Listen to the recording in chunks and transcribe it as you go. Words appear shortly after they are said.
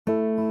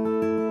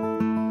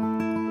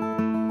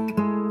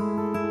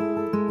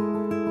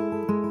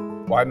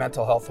Why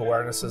mental health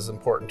awareness is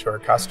important to our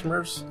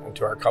customers and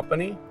to our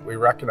company. We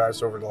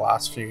recognized over the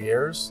last few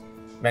years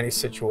many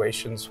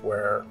situations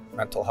where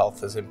mental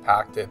health has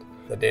impacted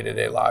the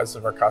day-to-day lives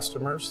of our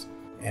customers,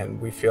 and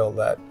we feel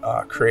that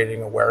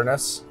creating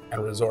awareness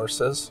and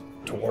resources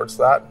towards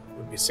that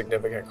would be a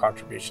significant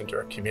contribution to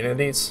our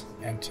communities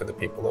and to the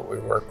people that we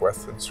work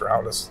with and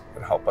surround us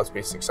and help us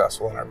be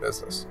successful in our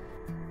business.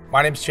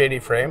 My name is J.D.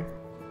 Frame.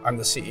 I'm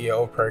the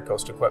CEO of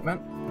PrairieCoast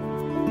Equipment.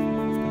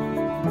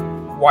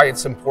 Why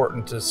it's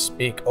important to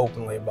speak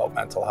openly about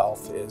mental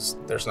health is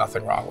there's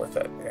nothing wrong with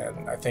it.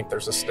 And I think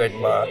there's a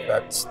stigma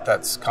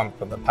that's come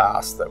from the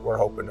past that we're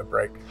hoping to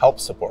break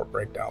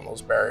down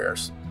those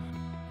barriers.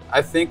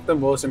 I think the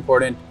most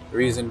important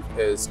reason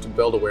is to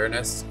build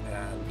awareness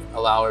and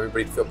allow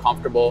everybody to feel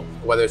comfortable,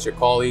 whether it's your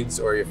colleagues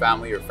or your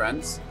family or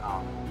friends.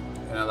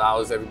 It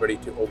allows everybody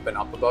to open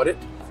up about it.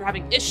 If you're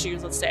having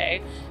issues, let's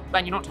say,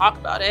 and you don't talk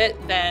about it,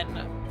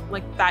 then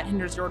that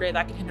hinders your day,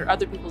 that can hinder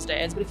other people's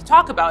days. But if you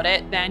talk about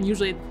it, then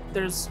usually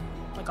there's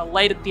a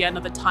light at the end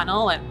of the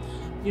tunnel, and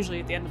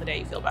usually at the end of the day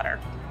you feel better.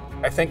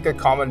 I think a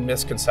common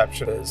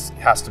misconception is it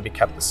has to be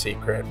kept a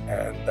secret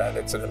and that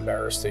it's an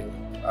embarrassing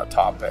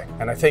topic.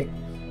 And I think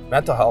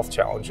mental health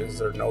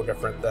challenges are no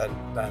different than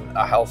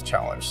a health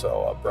challenge,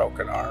 so a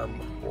broken arm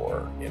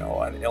or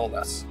an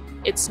illness.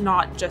 It's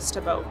not just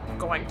about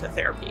going to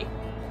therapy.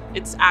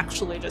 It's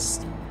actually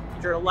just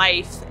your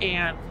life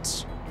and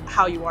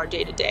how you are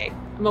day to day,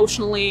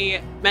 emotionally,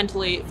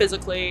 mentally,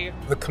 physically.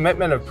 The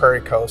commitment of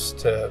PrairieCoast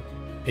to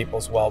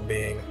people's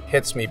well-being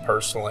hits me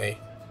personally.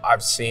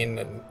 I've seen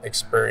and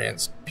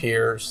experienced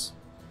peers,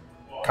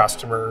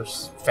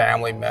 customers,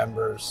 family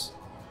members,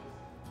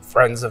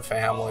 friends of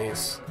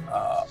families,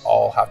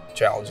 all have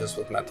challenges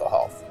with mental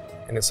health,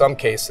 and in some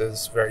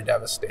cases, very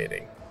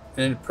devastating.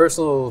 And a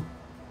personal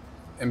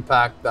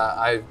impact that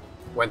I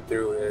went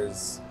through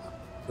is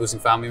losing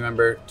a family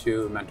member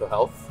to mental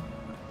health.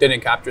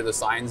 Didn't capture the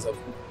signs of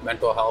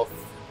mental health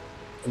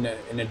in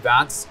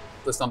advance.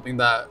 It's something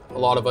that a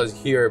lot of us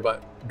hear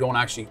but don't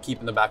actually keep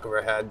in the back of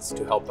our heads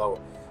to help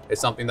out.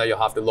 It's something that you'll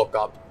have to look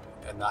up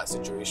in that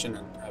situation,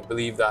 and I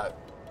believe that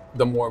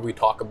the more we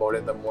talk about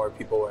it, the more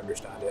people will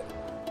understand it.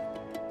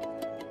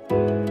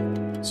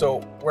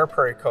 So where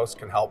PrairieCoast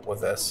can help with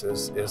this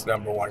is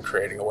number one,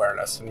 creating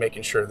awareness and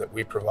making sure that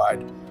we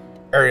provide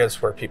areas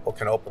where people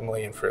can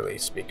openly and freely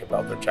speak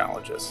about their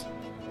challenges.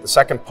 The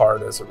second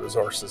part is the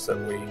resources that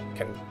we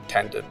can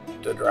tend to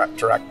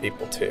direct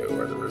people to,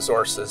 or the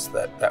resources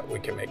that we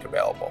can make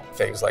available.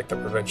 Things like the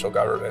provincial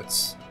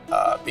government's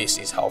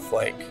BC's Health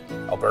Link,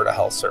 Alberta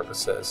Health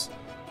Services,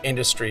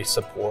 industry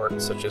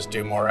support such as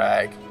DoMore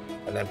Ag,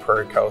 and then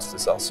PrairieCoast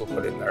is also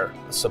putting their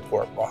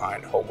support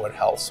behind Homewood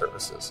Health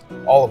Services.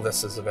 All of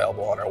this is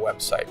available on our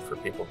website for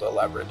people to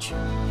leverage.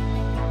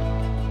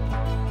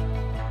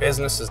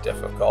 Business is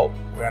difficult.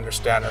 We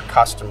understand our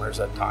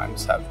customers at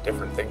times have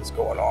different things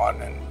going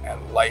on,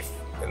 and life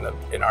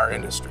in our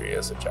industry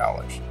is a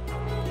challenge.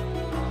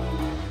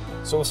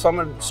 So if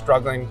someone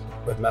struggling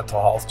with mental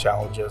health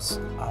challenges,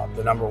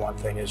 the number one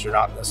thing is you're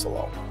not in this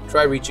alone.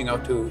 Try reaching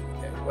out to,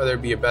 whether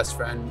it be a best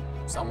friend,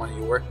 someone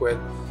you work with.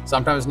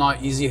 Sometimes it's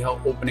not easy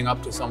opening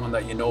up to someone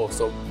that you know,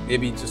 so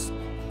maybe just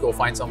go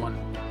find someone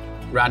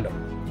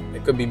random.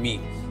 It could be me.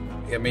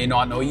 I may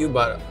not know you,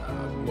 but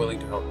I'm willing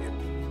to help you.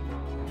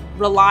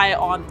 Rely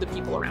on the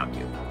people around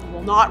you. You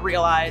will not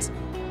realize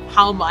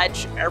how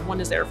much everyone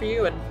is there for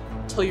you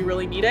until you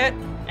really need it,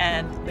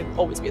 and they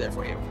will always be there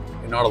for you.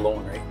 You're not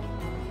alone, right?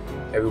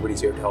 Everybody's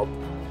here to help.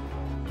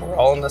 We're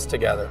all in this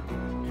together.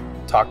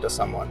 Talk to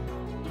someone.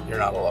 You're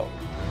not alone.